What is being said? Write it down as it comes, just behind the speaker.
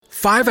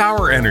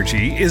5-Hour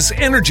Energy is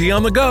energy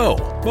on the go.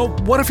 Well,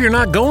 what if you're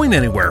not going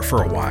anywhere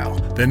for a while?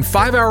 Then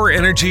 5-Hour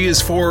Energy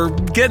is for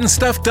getting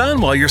stuff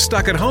done while you're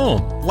stuck at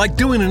home, like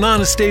doing an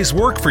honest day's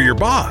work for your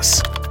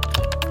boss.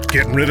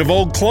 Getting rid of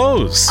old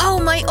clothes. Oh,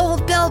 my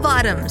old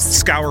bell-bottoms.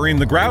 Scouring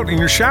the grout in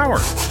your shower.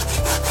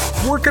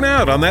 Working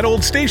out on that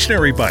old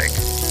stationary bike.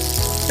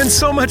 And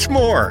so much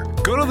more.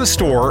 Go to the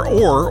store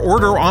or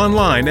order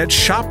online at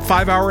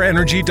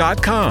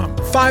shop5hourenergy.com.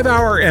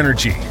 5-Hour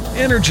Energy.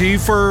 Energy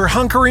for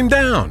hunkering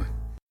down.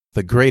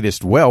 The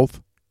greatest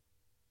wealth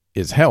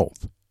is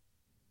health.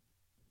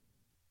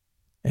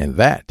 And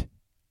that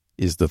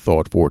is the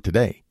thought for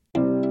today.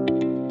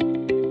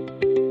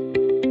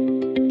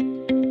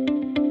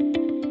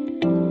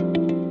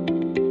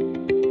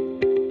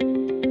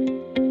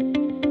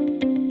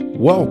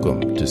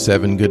 Welcome to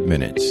 7 Good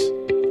Minutes.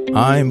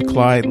 I'm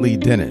Clyde Lee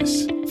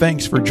Dennis.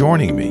 Thanks for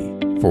joining me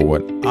for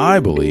what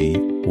I believe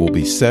will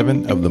be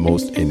 7 of the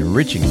most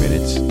enriching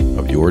minutes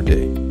of your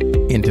day.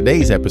 In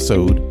today's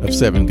episode of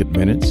 7 Good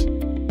Minutes,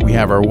 we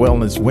have our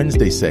Wellness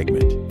Wednesday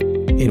segment,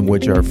 in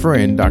which our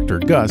friend Dr.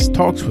 Gus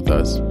talks with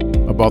us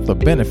about the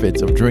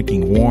benefits of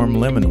drinking warm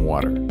lemon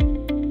water.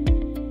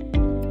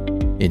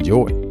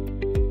 Enjoy.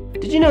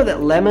 Did you know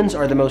that lemons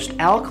are the most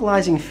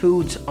alkalizing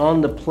foods on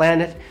the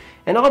planet?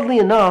 And oddly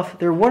enough,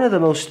 they're one of the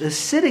most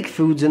acidic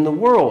foods in the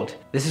world.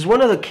 This is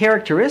one of the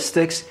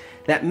characteristics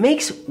that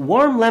makes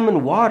warm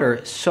lemon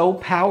water so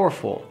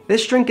powerful.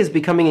 This drink is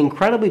becoming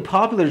incredibly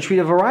popular to treat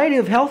a variety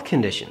of health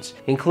conditions,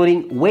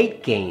 including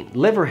weight gain,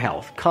 liver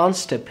health,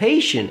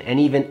 constipation, and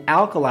even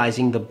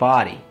alkalizing the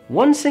body.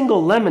 One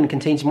single lemon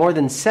contains more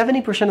than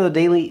 70% of the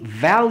daily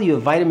value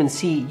of vitamin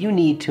C you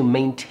need to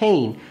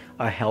maintain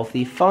a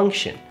healthy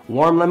function.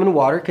 Warm lemon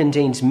water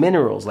contains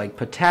minerals like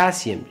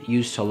potassium,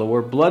 used to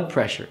lower blood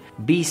pressure,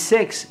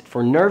 B6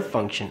 for nerve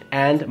function,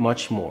 and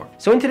much more.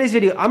 So in today's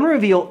video, I'm going to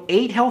reveal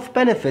 8 health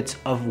benefits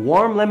of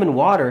warm lemon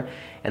water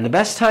and the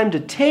best time to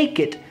take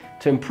it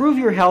to improve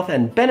your health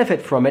and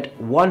benefit from it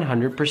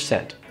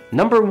 100%.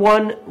 Number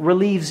 1,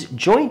 relieves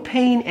joint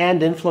pain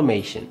and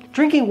inflammation.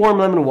 Drinking warm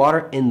lemon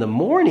water in the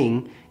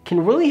morning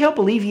can really help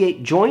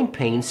alleviate joint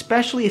pain,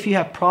 especially if you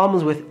have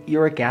problems with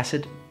uric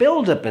acid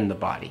buildup in the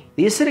body.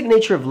 The acidic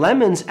nature of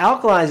lemons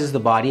alkalizes the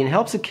body and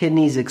helps the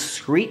kidneys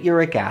excrete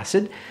uric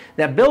acid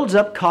that builds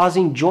up,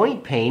 causing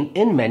joint pain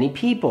in many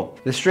people.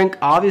 This drink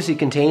obviously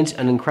contains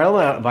an incredible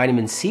amount of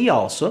vitamin C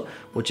also,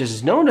 which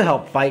is known to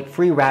help fight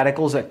free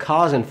radicals that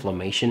cause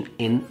inflammation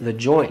in the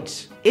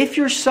joints. If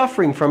you're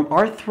suffering from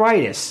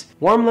arthritis,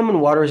 warm lemon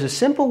water is a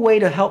simple way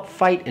to help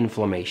fight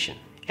inflammation.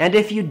 And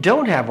if you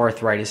don't have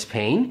arthritis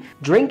pain,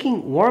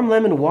 drinking warm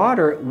lemon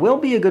water will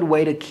be a good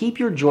way to keep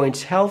your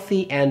joints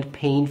healthy and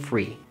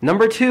pain-free.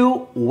 Number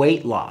 2,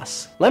 weight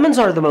loss. Lemons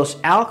are the most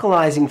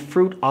alkalizing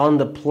fruit on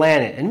the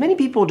planet, and many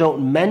people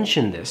don't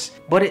mention this,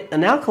 but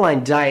an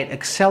alkaline diet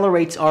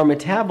accelerates our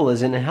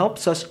metabolism and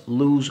helps us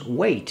lose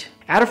weight.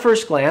 At a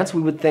first glance,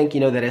 we would think,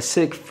 that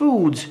acidic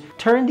foods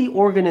turn the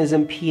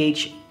organism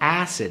pH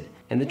acid.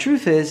 And the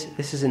truth is,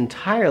 this is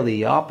entirely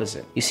the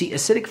opposite. You see,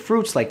 acidic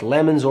fruits like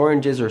lemons,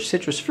 oranges, or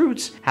citrus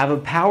fruits have a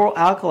powerful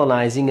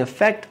alkalinizing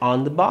effect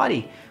on the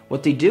body.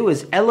 What they do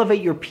is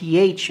elevate your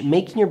pH,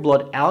 making your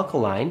blood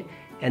alkaline,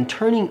 and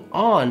turning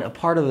on a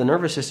part of the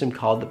nervous system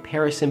called the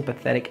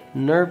parasympathetic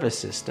nervous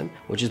system,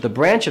 which is the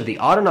branch of the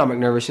autonomic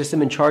nervous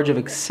system in charge of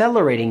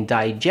accelerating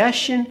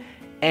digestion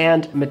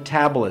and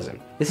metabolism.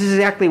 This is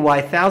exactly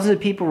why thousands of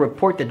people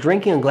report that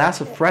drinking a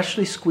glass of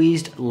freshly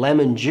squeezed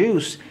lemon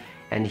juice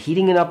and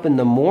heating it up in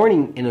the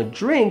morning in a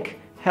drink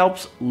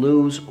helps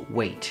lose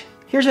weight.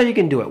 Here's how you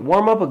can do it.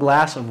 Warm up a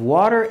glass of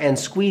water and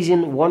squeeze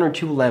in 1 or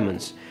 2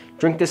 lemons.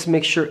 Drink this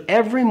mixture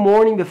every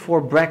morning before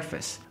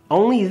breakfast.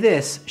 Only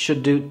this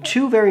should do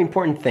 2 very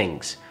important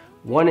things.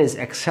 One is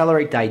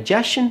accelerate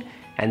digestion,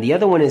 and the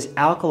other one is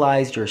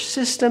alkalize your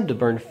system to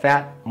burn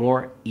fat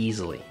more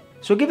easily.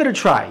 So give it a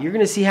try. You're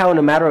going to see how in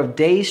a matter of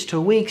days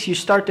to weeks you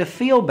start to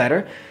feel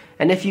better.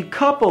 And if you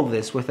couple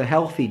this with a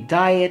healthy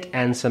diet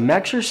and some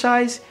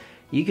exercise,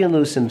 you can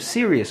lose some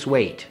serious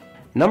weight.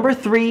 Number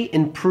 3,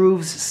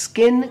 improves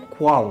skin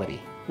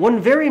quality. One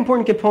very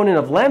important component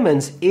of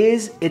lemons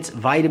is its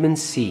vitamin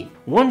C.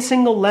 One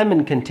single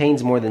lemon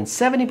contains more than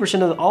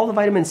 70% of all the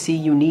vitamin C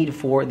you need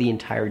for the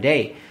entire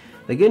day.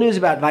 The good news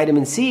about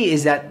vitamin C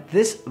is that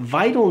this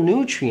vital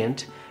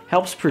nutrient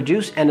helps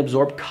produce and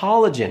absorb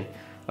collagen,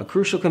 a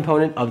crucial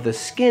component of the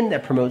skin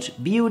that promotes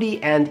beauty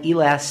and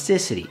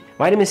elasticity.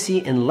 Vitamin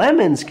C in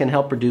lemons can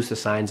help reduce the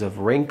signs of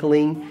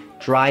wrinkling,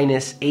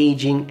 dryness,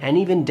 aging, and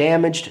even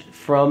damage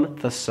from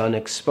the sun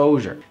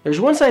exposure. There's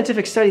one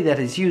scientific study that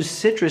has used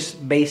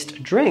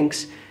citrus-based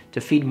drinks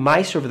to feed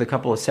mice over the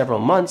couple of several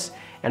months,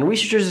 and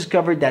researchers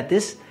discovered that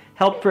this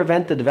helped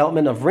prevent the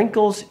development of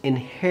wrinkles in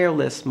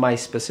hairless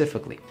mice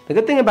specifically. The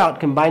good thing about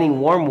combining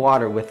warm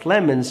water with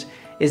lemons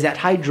is that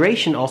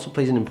hydration also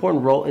plays an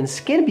important role in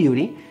skin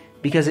beauty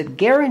because it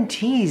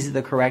guarantees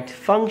the correct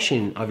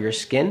function of your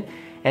skin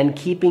and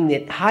keeping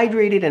it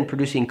hydrated and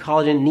producing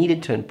collagen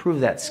needed to improve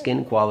that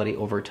skin quality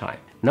over time.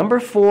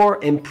 Number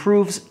 4,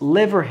 improves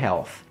liver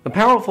health. The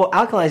powerful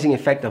alkalizing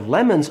effect of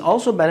lemons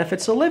also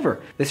benefits the liver.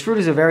 This fruit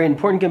is a very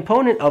important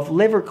component of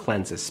liver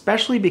cleanses,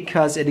 especially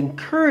because it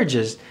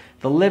encourages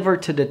the liver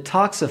to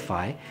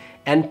detoxify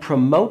and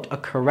promote a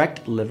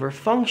correct liver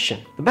function.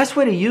 The best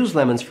way to use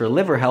lemons for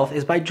liver health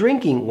is by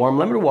drinking warm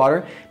lemon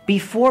water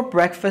before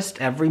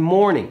breakfast every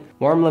morning.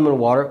 Warm lemon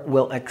water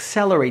will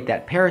accelerate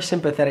that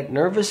parasympathetic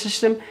nervous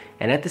system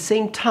and at the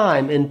same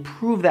time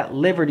improve that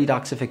liver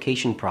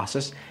detoxification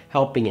process,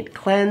 helping it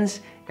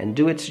cleanse and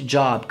do its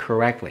job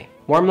correctly.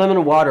 Warm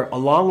lemon water,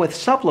 along with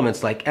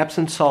supplements like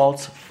Epsom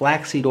salts,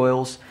 flaxseed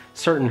oils,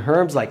 certain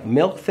herbs like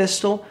milk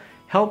thistle,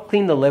 help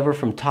clean the liver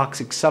from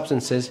toxic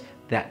substances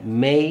that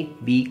may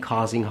be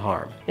causing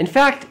harm. In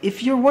fact,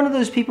 if you're one of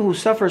those people who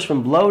suffers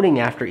from bloating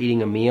after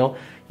eating a meal,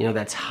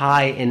 that's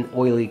high in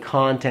oily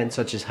content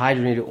such as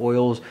hydrogenated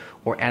oils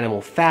or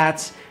animal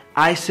fats,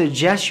 I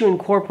suggest you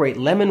incorporate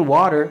lemon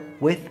water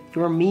with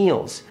your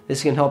meals.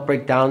 This can help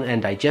break down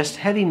and digest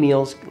heavy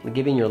meals,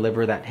 giving your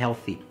liver that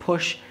healthy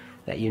push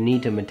that you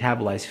need to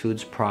metabolize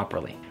foods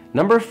properly.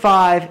 Number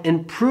 5,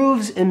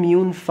 improves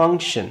immune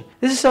function.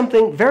 This is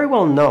something very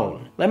well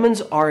known.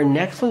 Lemons are an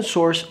excellent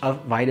source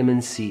of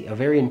vitamin C, a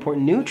very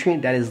important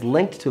nutrient that is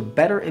linked to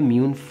better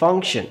immune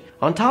function.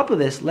 On top of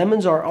this,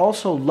 lemons are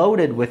also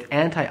loaded with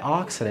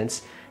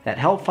antioxidants that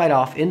help fight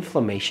off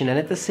inflammation and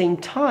at the same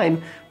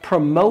time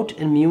promote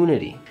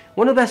immunity.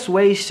 One of the best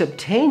ways to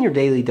obtain your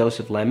daily dose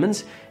of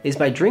lemons is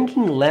by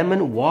drinking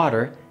lemon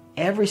water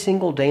every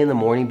single day in the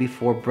morning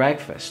before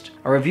breakfast.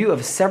 A review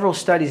of several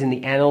studies in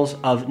the Annals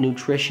of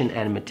Nutrition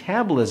and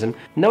Metabolism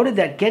noted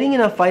that getting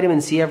enough vitamin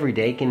C every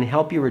day can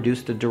help you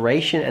reduce the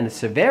duration and the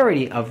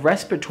severity of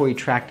respiratory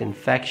tract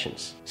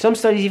infections. Some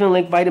studies even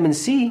link vitamin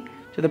C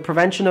to the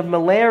prevention of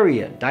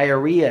malaria,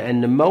 diarrhea,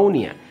 and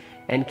pneumonia,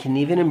 and can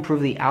even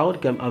improve the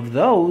outcome of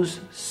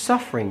those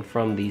suffering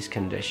from these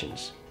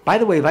conditions. By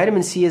the way,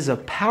 vitamin C is a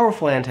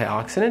powerful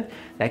antioxidant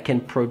that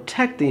can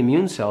protect the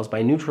immune cells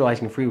by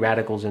neutralizing free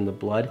radicals in the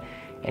blood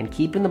and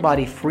keeping the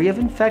body free of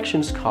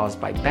infections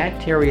caused by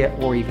bacteria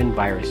or even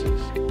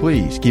viruses.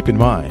 Please keep in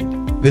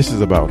mind, this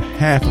is about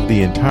half of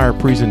the entire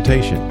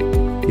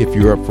presentation. If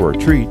you're up for a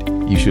treat,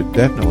 you should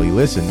definitely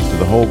listen to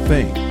the whole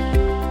thing.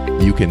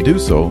 You can do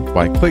so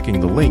by clicking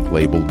the link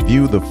labeled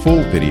View the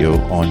Full Video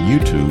on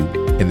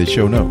YouTube in the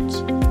show notes.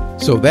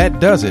 So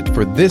that does it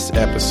for this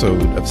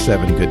episode of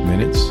 7 Good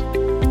Minutes.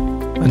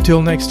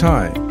 Until next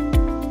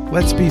time,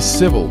 let's be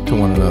civil to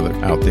one another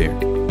out there.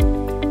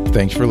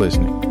 Thanks for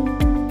listening.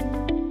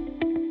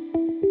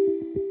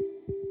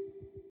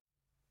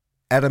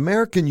 At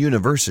American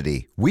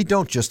University, we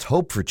don't just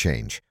hope for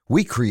change,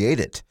 we create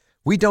it.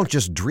 We don't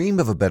just dream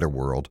of a better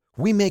world,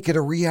 we make it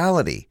a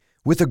reality.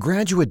 With a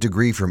graduate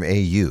degree from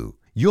AU,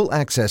 you'll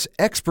access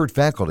expert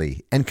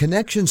faculty and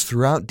connections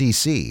throughout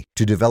DC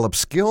to develop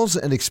skills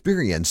and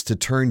experience to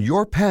turn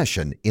your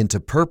passion into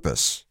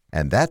purpose.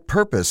 And that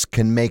purpose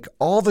can make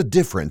all the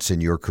difference in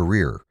your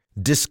career.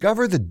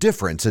 Discover the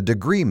difference a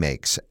degree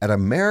makes at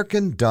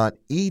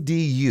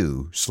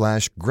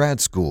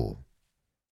american.edu/grad school.